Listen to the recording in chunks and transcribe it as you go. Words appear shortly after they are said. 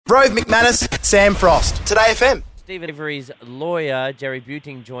Rove McManus, Sam Frost. Today FM. Steve Avery's lawyer, Jerry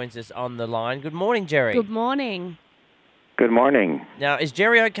Buting, joins us on the line. Good morning, Jerry. Good morning. Good morning. Now, is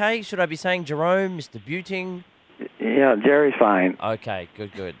Jerry okay? Should I be saying Jerome, Mr. Buting? Yeah, Jerry's fine. Okay,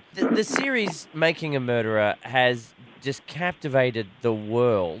 good. The series Making a Murderer has just captivated the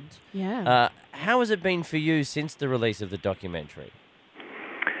world. Yeah. How has it been for you since the release of the documentary?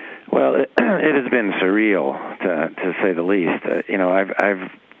 Well, it has been surreal, to say the least.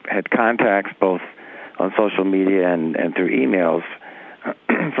 I've had contacts both on social media and through emails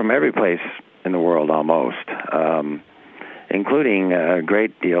from every place in the world almost, including a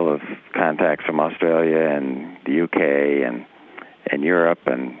great deal of contacts from Australia and the UK and Europe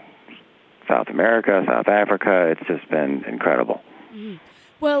and South America, South Africa. It's just been incredible. Mm.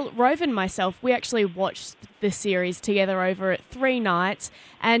 Well, Rove and myself, we actually watched the series together over 3 nights,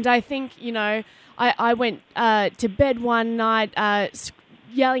 and I think, I went to bed one night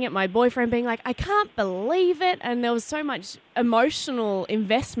yelling at my boyfriend, being like, I can't believe it, and there was so much emotional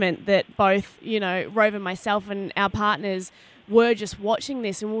investment that both, Rove and myself and our partners were just watching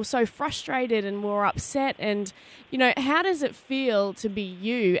this, and we were so frustrated and we were upset. And, how does it feel to be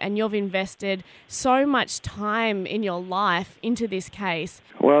you and you've invested so much time in your life into this case?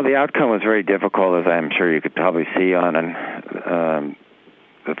 Well, the outcome was very difficult, as I'm sure you could probably see on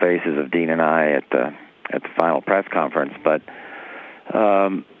the faces of Dean and I at the final press conference. But,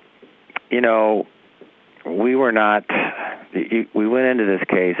 we were not, we went into this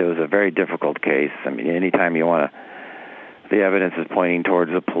case, it was a very difficult case. I mean, anytime the evidence is pointing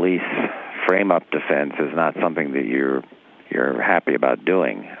towards a police frame-up defense is not something that you're happy about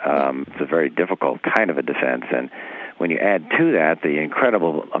doing. It's a very difficult kind of a defense, and when you add to that the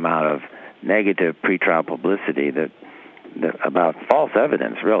incredible amount of negative pretrial publicity that about false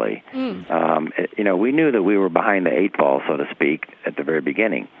evidence, really, we knew that we were behind the 8 ball, so to speak, at the very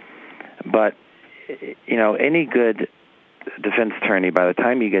beginning. But any good defense attorney, by the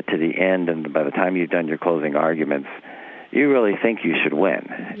time you get to the end and by the time you've done your closing arguments, you really think you should win.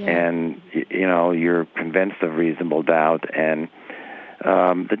 Yeah. And, you're convinced of reasonable doubt. And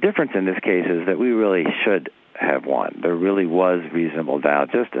the difference in this case is that we really should have won. There really was reasonable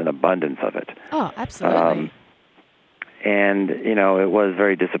doubt, just an abundance of it. Oh, absolutely. And, it was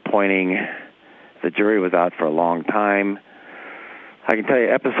very disappointing. The jury was out for a long time. I can tell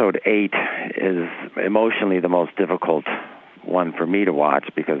you episode 8 is emotionally the most difficult one for me to watch,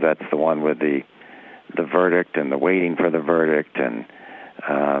 because that's the one with the verdict and the waiting for the verdict and,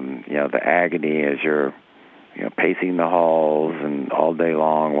 the agony as you're, pacing the halls and all day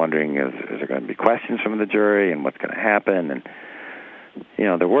long wondering, is there going to be questions from the jury and what's going to happen? And,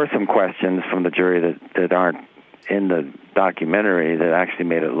 there were some questions from the jury that aren't in the documentary that actually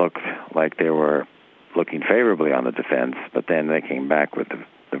made it look like they were looking favorably on the defense, but then they came back with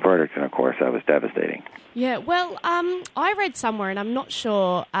the verdict, and of course that was devastating. Yeah, well, I read somewhere, and I'm not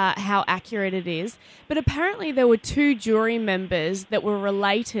sure how accurate it is, but apparently there were 2 jury members that were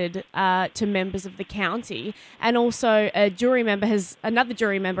related to members of the county, and also another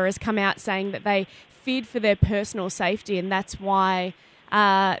jury member has come out saying that they feared for their personal safety, and that's why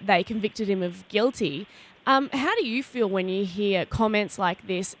they convicted him of guilty. How do you feel when you hear comments like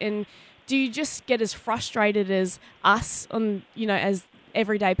this, and do you just get as frustrated as us as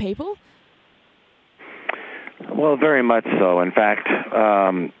everyday people? Well, very much so. In fact,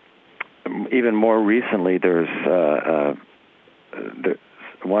 even more recently, there's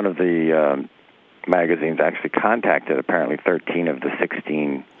one of the magazines actually contacted apparently 13 of the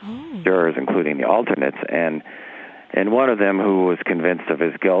 16 jurors, including the alternates, and one of them, who was convinced of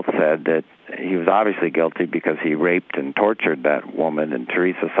his guilt, said that he was obviously guilty because he raped and tortured that woman, and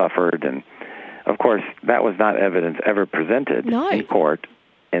Teresa suffered. And, of course, that was not evidence ever presented in court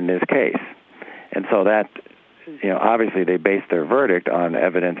in this case. And so that, obviously they based their verdict on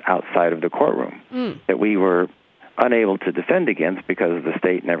evidence outside of the courtroom that we were unable to defend against because the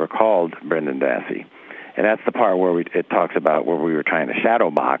state never called Brendan Dassey. And that's the part where it talks about where we were trying to shadow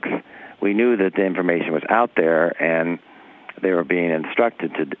box. We knew that the information was out there, and they were being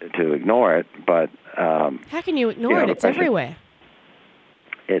instructed to ignore it. But how can you ignore it? It's everywhere.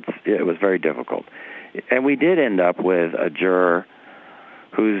 It was very difficult, and we did end up with a juror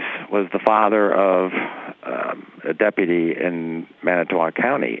who was the father of a deputy in Manitowoc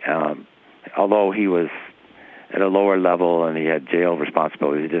County. Although he was at a lower level and he had jail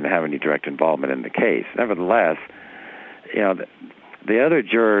responsibilities, he didn't have any direct involvement in the case. Nevertheless, the other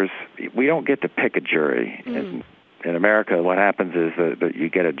jurors, we don't get to pick a jury. In America, what happens is that you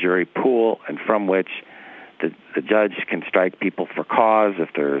get a jury pool, and from which the judge can strike people for cause if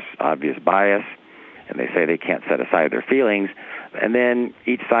there's obvious bias, and they say they can't set aside their feelings. And then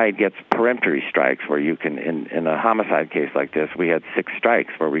each side gets peremptory strikes where you can, in a homicide case like this, we had 6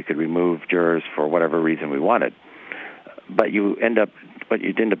 strikes where we could remove jurors for whatever reason we wanted. But what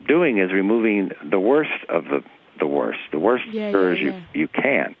you'd end up doing is removing the worst of the worst jurors you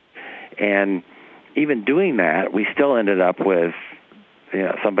can. And even doing that, we still ended up with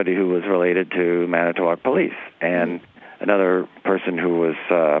somebody who was related to Manitowoc Police and another person who was,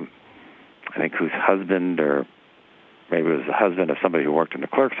 I think, whose husband, or maybe it was the husband of somebody who worked in the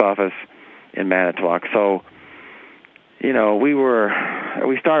clerk's office in Manitowoc. So,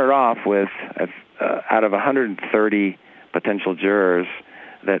 we started off with, out of 130 potential jurors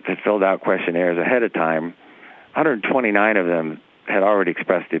that had filled out questionnaires ahead of time, 129 of them had already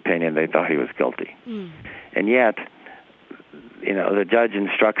expressed the opinion they thought he was guilty. And yet, the judge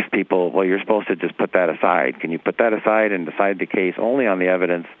instructs people, well, you're supposed to just put that aside. Can you put that aside and decide the case only on the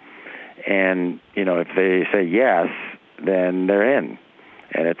evidence? And, if they say yes, then they're in.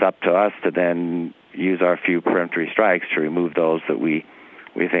 And it's up to us to then use our few peremptory strikes to remove those that we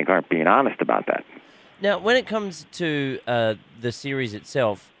think aren't being honest about that. Now, when it comes to the series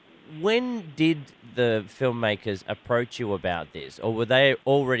itself, when did the filmmakers approach you about this? Or were they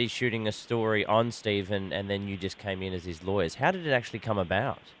already shooting a story on Stephen and then you just came in as his lawyers? How did it actually come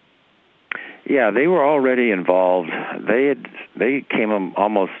about? Yeah, they were already involved. They came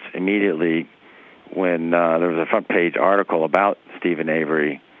almost immediately when there was a front page article about Stephen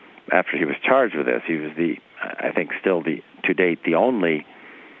Avery after he was charged with this. He was I think still to date, the only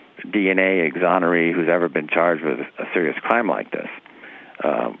DNA exoneree who's ever been charged with a serious crime like this.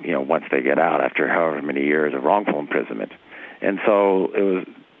 Once they get out after however many years of wrongful imprisonment. And so it was,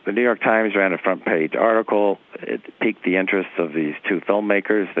 the New York Times ran a front page article. It piqued the interest of these 2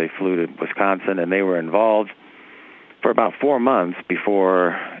 filmmakers. They flew to Wisconsin and they were involved for about 4 months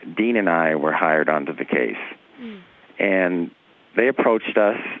before Dean and I were hired onto the case. And they approached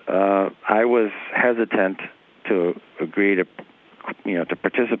us. I was hesitant to agree to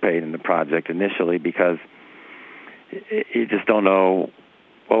participate in the project initially because you just don't know.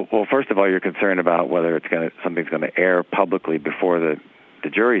 Well, first of all, you're concerned about whether something's going to air publicly before the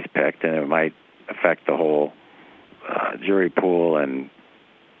jury's picked, and it might affect the whole jury pool and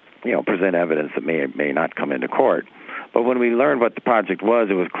present evidence that may not come into court. But when we learned what the project was,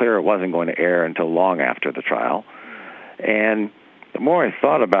 it was clear it wasn't going to air until long after the trial. And the more I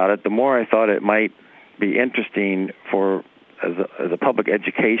thought about it, the more I thought it might be interesting as a public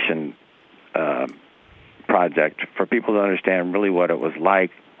education project for people to understand really what it was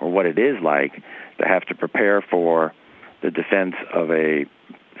like, or what it is like, to have to prepare for the defense of a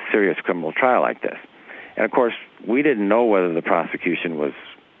serious criminal trial like this. And of course, we didn't know whether the prosecution was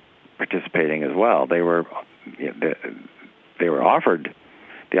participating as well. They were offered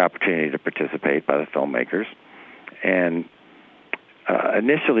the opportunity to participate by the filmmakers, and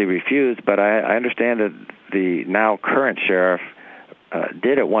initially refused. But I understand that the now current sheriff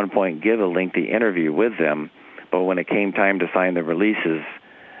did at one point give a lengthy interview with them, but when it came time to sign the releases,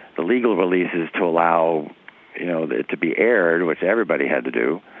 the legal releases to allow it to be aired, which everybody had to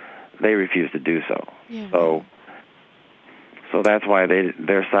do, they refused to do so. Yeah. So that's why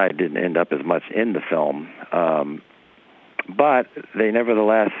their side didn't end up as much in the film. But they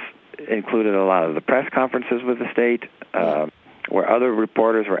nevertheless included a lot of the press conferences with the state, where other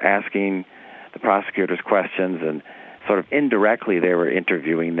reporters were asking the prosecutors questions, and sort of indirectly they were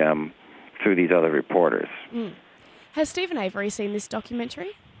interviewing them through these other reporters. Has Stephen Avery seen this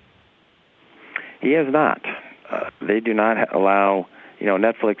documentary? He has not. They do not allow,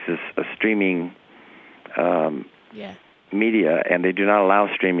 Netflix is a streaming media, and they do not allow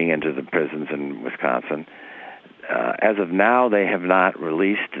streaming into the prisons in Wisconsin. As of now, they have not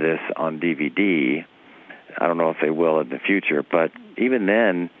released this on DVD. I don't know if they will in the future, but even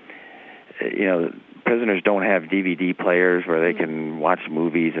then, prisoners don't have DVD players where they can watch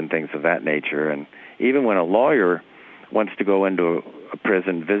movies and things of that nature. And even when a lawyer wants to go into a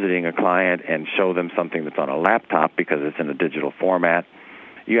prison visiting a client and show them something that's on a laptop because it's in a digital format,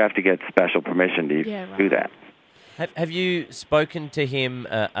 you have to get special permission to do that. Have you spoken to him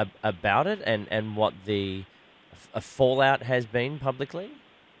about it and what the fallout has been publicly?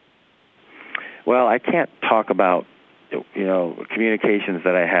 Well, I can't talk about communications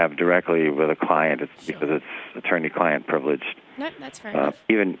that I have directly with a client. It's because it's attorney-client privileged. No, that's fair enough.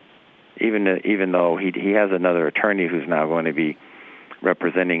 Even though he has another attorney who's now going to be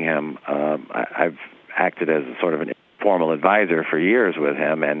representing him, I've acted as a sort of an informal advisor for years with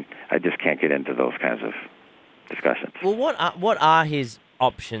him, and I just can't get into those kinds of discussions. Well, what are his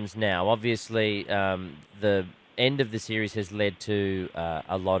options now? Obviously, the end of the series has led to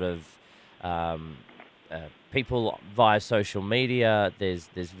a lot of people via social media. There's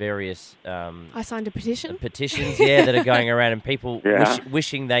various I signed a petition. petitions, that are going around, and people Yeah.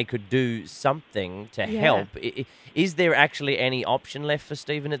 wishing they could do something to Yeah. help. Is there actually any option left for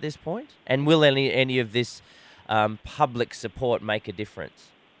Stephen at this point? And will any of this public support make a difference?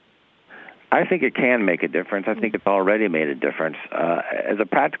 I think it can make a difference. I think it's already made a difference. As a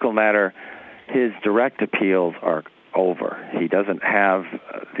practical matter, his direct appeals are over. He doesn't have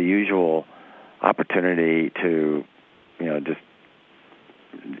the usual opportunity to,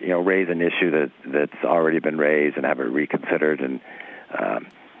 raise an issue that's already been raised and have it reconsidered. And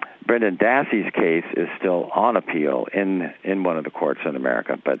Brendan Dassey's case is still on appeal in one of the courts in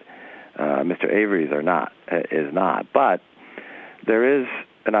America, but Mr. Avery's is not. But there is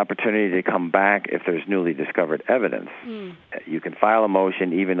an opportunity to come back if there's newly discovered evidence. You can file a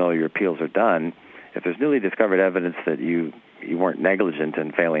motion even though your appeals are done. If there's newly discovered evidence that you weren't negligent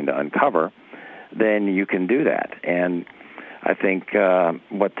in failing to uncover, then you can do that. And I think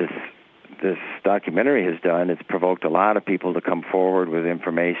what this documentary has done, it's provoked a lot of people to come forward with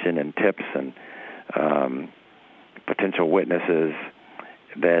information and tips and potential witnesses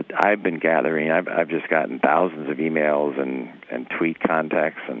that I've been gathering. I've just gotten thousands of emails and tweet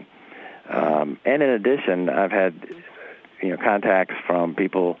contacts, and in addition, I've had contacts from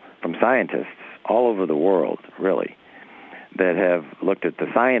people, from scientists all over the world, really, that have looked at the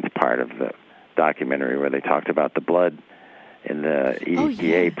science part of the documentary, where they talked about the blood in the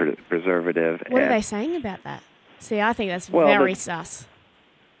EPA preservative. What are they saying about that? See, I think that's very sus.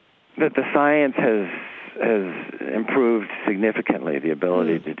 That the science has improved significantly. The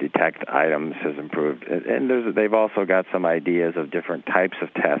ability to detect items has improved. And they've also got some ideas of different types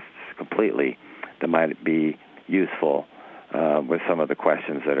of tests completely that might be useful with some of the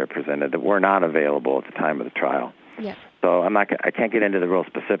questions that are presented that were not available at the time of the trial. Yeah. So I can't get into the real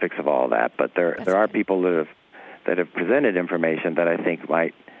specifics of all that, but there are people that have presented information that I think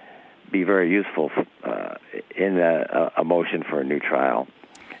might be very useful in a motion for a new trial.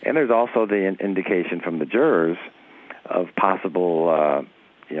 And there's also the indication from the jurors of possible,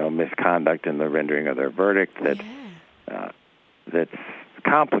 misconduct in the rendering of their verdict that's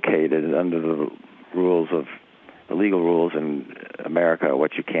complicated under the legal rules in America,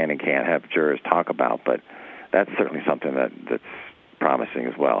 what you can and can't have jurors talk about. But that's certainly something that's promising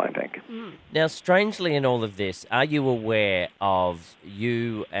as well, I think. Now, strangely in all of this, are you aware of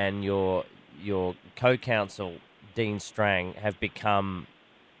you and your co-counsel, Dean Strang, have become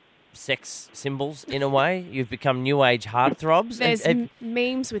sex symbols in a way? You've become new age heartthrobs. There's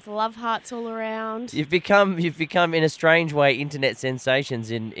memes with love hearts all around. You've become in a strange way internet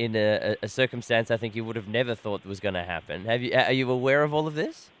sensations in a circumstance I think you would have never thought was going to happen. Are you aware of all of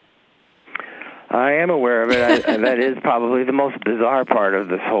this? I am aware of it. That is probably the most bizarre part of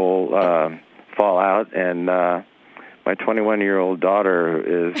this whole fallout. And my 21-year-old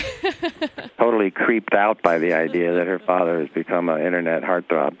daughter is totally creeped out by the idea that her father has become an internet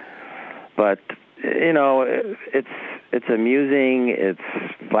heartthrob. But it's amusing, it's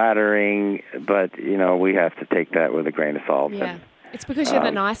flattering, but we have to take that with a grain of salt. Yeah, and, it's because you're the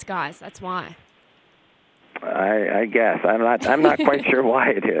nice guys. That's why. I guess I'm not quite sure why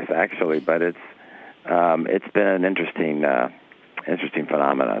it is actually, but it's been an interesting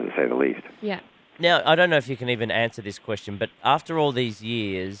phenomenon, to say the least. Yeah. Now, I don't know if you can even answer this question, but after all these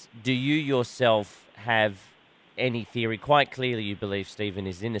years, do you yourself have any theory? Quite clearly you believe Stephen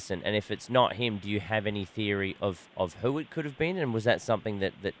is innocent, and if it's not him, do you have any theory of who it could have been, and was that something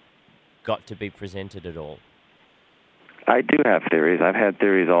that got to be presented at all? I do have theories. I've had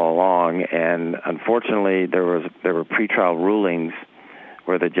theories all along, and unfortunately there were pretrial rulings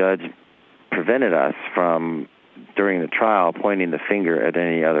where the judge prevented us from, during the trial, pointing the finger at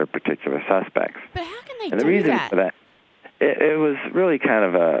any other particular suspects. But how can they and do the reason that? For that, it was really kind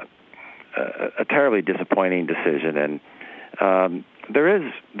of a terribly disappointing decision. And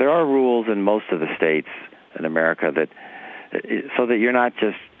there are rules in most of the states in America so that you're not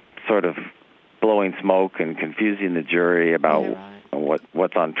just sort of blowing smoke and confusing the jury about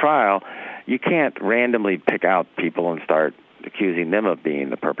what's on trial. You can't randomly pick out people and start accusing them of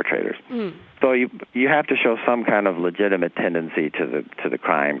being the perpetrators. So you have to show some kind of legitimate tendency to the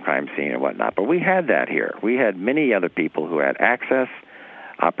crime scene and whatnot. But we had that here. We had many other people who had access,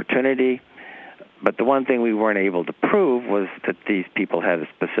 opportunity, but the one thing we weren't able to prove was that these people had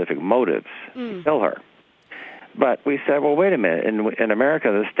specific motives to kill her. But we said, well, wait a minute. In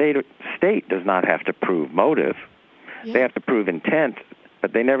America, the state does not have to prove motive. Yeah. They have to prove intent,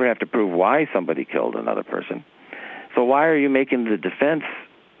 but they never have to prove why somebody killed another person. So why are you making the defense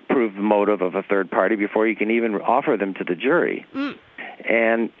prove the motive of a third party before you can even offer them to the jury?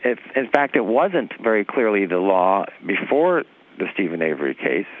 And if, in fact, it wasn't very clearly the law before the Stephen Avery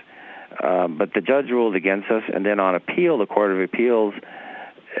case, but the judge ruled against us, and then on appeal, the Court of Appeals,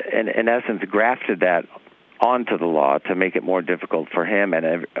 in essence, grafted that onto the law to make it more difficult for him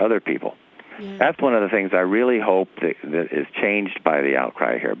and other people. Yeah. That's one of the things I really hope that is changed by the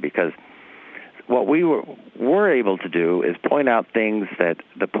outcry here, because what we were able to do is point out things that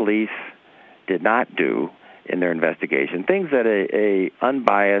the police did not do in their investigation, things that a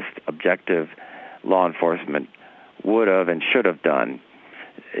unbiased, objective law enforcement would have and should have done.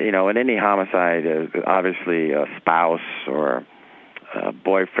 In any homicide, obviously a spouse or a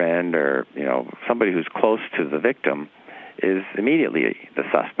boyfriend or, somebody who's close to the victim is immediately the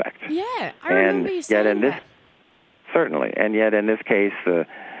suspect. Yeah, I remember you saying that. Certainly. And yet in this case,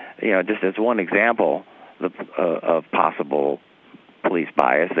 just as one example of possible police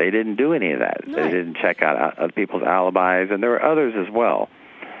bias, they didn't do any of that. No. They didn't check out other people's alibis, and there were others as well.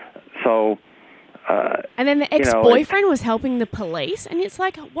 So... and then the ex-boyfriend was helping the police, and it's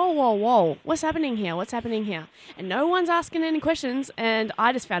like, whoa, what's happening here? And no one's asking any questions, and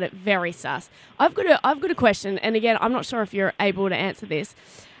I just found it very sus. I've got a question, and again, I'm not sure if you're able to answer this,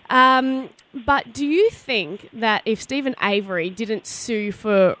 but do you think that if Stephen Avery didn't sue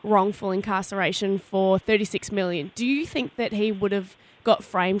for wrongful incarceration for $36 million, do you think that he would have got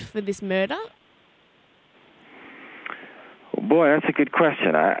framed for this murder? Boy, that's a good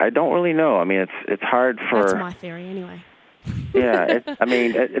question. I don't really know. I mean, it's hard for... That's my theory, anyway. Yeah,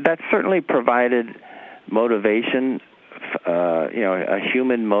 that certainly provided motivation, a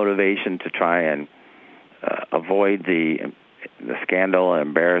human motivation to try and avoid the scandal and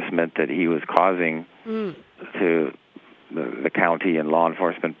embarrassment that he was causing to the county and law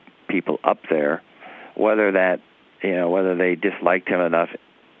enforcement people up there. Whether they disliked him enough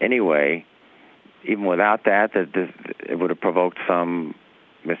anyway, even without that it would have provoked some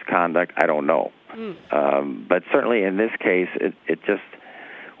misconduct, I don't know. But certainly in this case,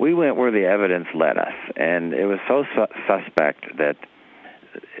 we went where the evidence led us, and it was so suspect that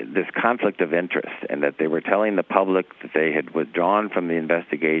this conflict of interest, and that they were telling the public that they had withdrawn from the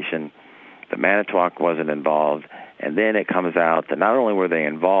investigation, the Manitowoc wasn't involved, and then it comes out that not only were they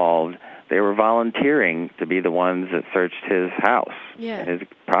involved, they were volunteering to be the ones that searched his house, his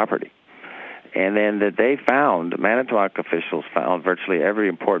property. And then that Manitowoc officials found virtually every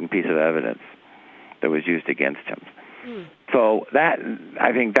important piece of evidence that was used against him. So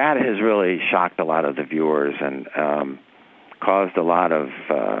I think that has really shocked a lot of the viewers and caused a lot of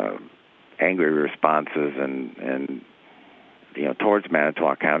angry responses and towards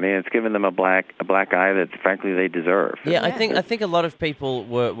Manitowoc County, and it's given them a black eye that frankly they deserve. Yeah, I think a lot of people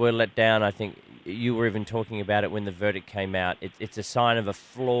were let down. I think you were even talking about it when the verdict came out. It's a sign of a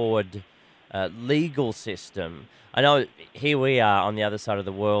flawed legal system. I know here we are on the other side of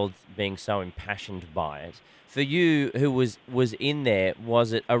the world being so impassioned by it. For you, who was in there,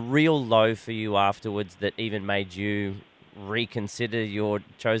 was it a real low for you afterwards that even made you reconsider your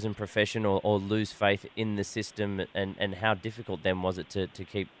chosen profession or lose faith in the system, and how difficult then was it to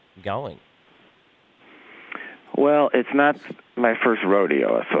keep going? Well, it's not my first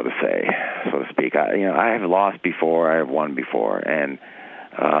rodeo, so to speak. I have lost before, I have won before, and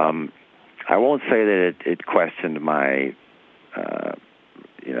I won't say that it questioned my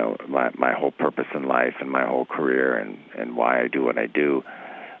my whole purpose in life and my whole career and why I do what I do,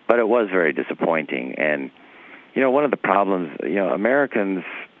 but it was very disappointing. And one of the problems, Americans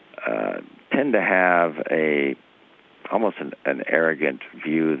tend to have almost an arrogant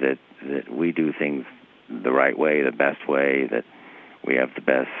view that we do things the right way, the best way, that we have the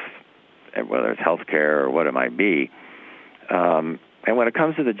best, whether it's healthcare or what it might be. And when it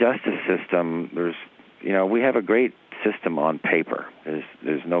comes to the justice system, we have a great system on paper.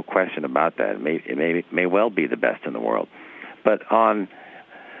 There's no question about that. It may well be the best in the world, but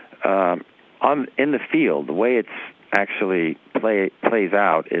in the field, the way it's actually plays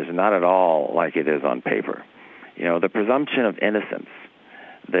out is not at all like it is on paper. The presumption of innocence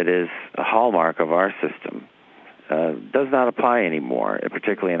that is a hallmark of our system does not apply anymore,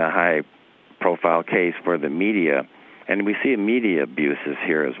 particularly in a high-profile case where the media, and we see media abuses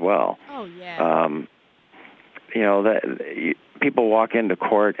here as well. Oh, yeah. People walk into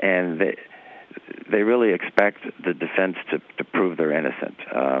court and they really expect the defense to prove they're innocent,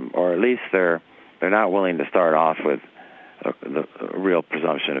 or at least they're not willing to start off with the real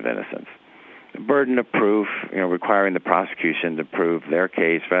presumption of innocence. The burden of proof, requiring the prosecution to prove their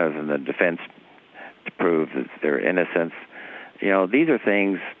case rather than the defense to prove their innocence. These are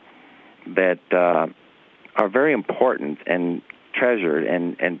things that are very important and treasured,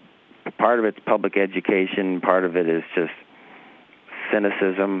 and part of it's public education, part of it is just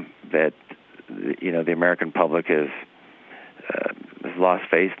cynicism that the American public has lost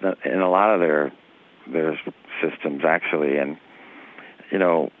faith in a lot of their systems, actually. And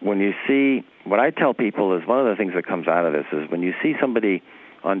when you see, what I tell people is, one of the things that comes out of this is when you see somebody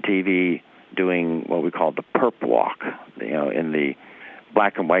on TV doing what we call the perp walk, in the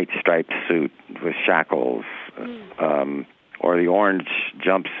black and white striped suit with shackles, or the orange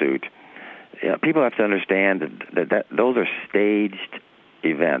jumpsuit. People have to understand that those are staged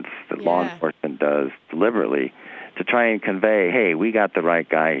events that law enforcement does deliberately to try and convey, hey, we got the right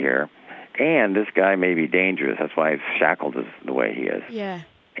guy here, and this guy may be dangerous. That's why he's shackled the way he is. Yeah.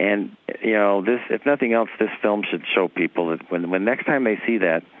 And this, if nothing else, this film should show people that when next time they see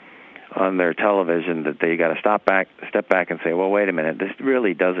that on their television, that they got to step back and say, well, wait a minute, this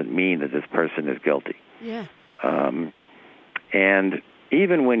really doesn't mean that this person is guilty. Yeah. And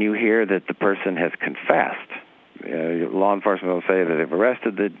even when you hear that the person has confessed, law enforcement will say that they've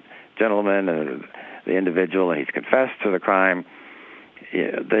arrested the gentleman or the individual and he's confessed to the crime.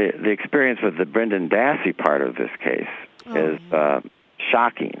 The experience with the Brendan Dassey part of this case is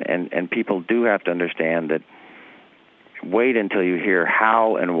shocking, and people do have to understand that. Wait until you hear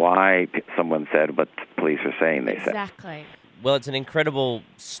how and why someone said what the police are saying they said. Exactly. Well, it's an incredible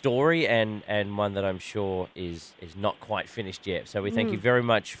story and one that I'm sure is not quite finished yet. So we thank you very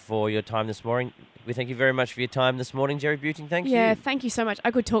much for your time this morning. We thank you very much for your time this morning, Jerry Buting. Thank you. Yeah, thank you so much. I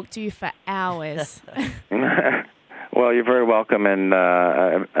could talk to you for hours. Well, you're very welcome, and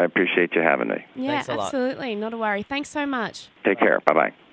I appreciate you having me. Yeah, Thanks a lot. absolutely. Not a worry. Thanks so much. Take care. Bye-bye.